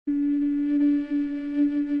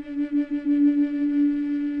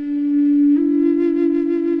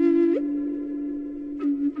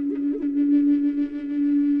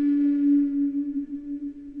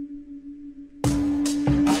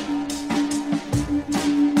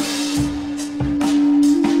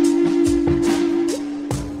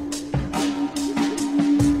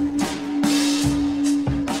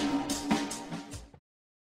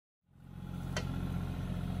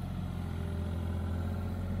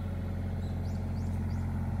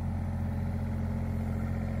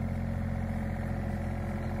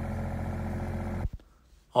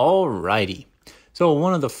Alrighty. So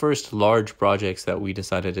one of the first large projects that we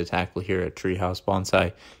decided to tackle here at Tree House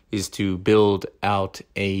Bonsai is to build out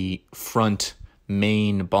a front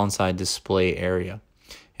main bonsai display area.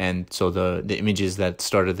 And so the images that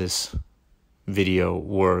started this video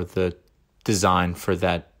were the design for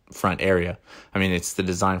that front area. I mean, it's the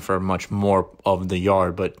design for much more of the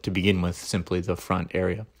yard, but to begin with, simply the front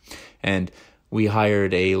area. And we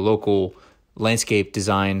hired a local landscape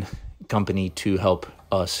design company to help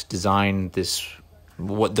us design this,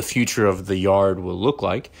 what the future of the yard will look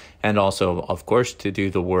like, and also, of course, to do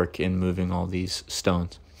the work in moving all these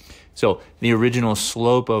stones. So the original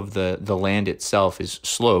slope of the land itself is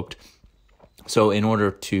sloped. So in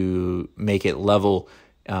order to make it level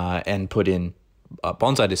and put in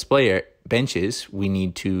bonsai display benches, we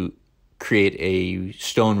need to create a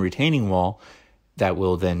stone retaining wall that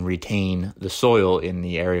will then retain the soil in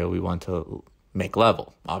the area we want to make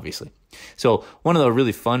level, obviously. So one of the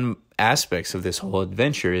really fun aspects of this whole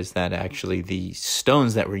adventure is that actually the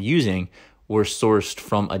stones that we're using were sourced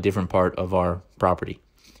from a different part of our property.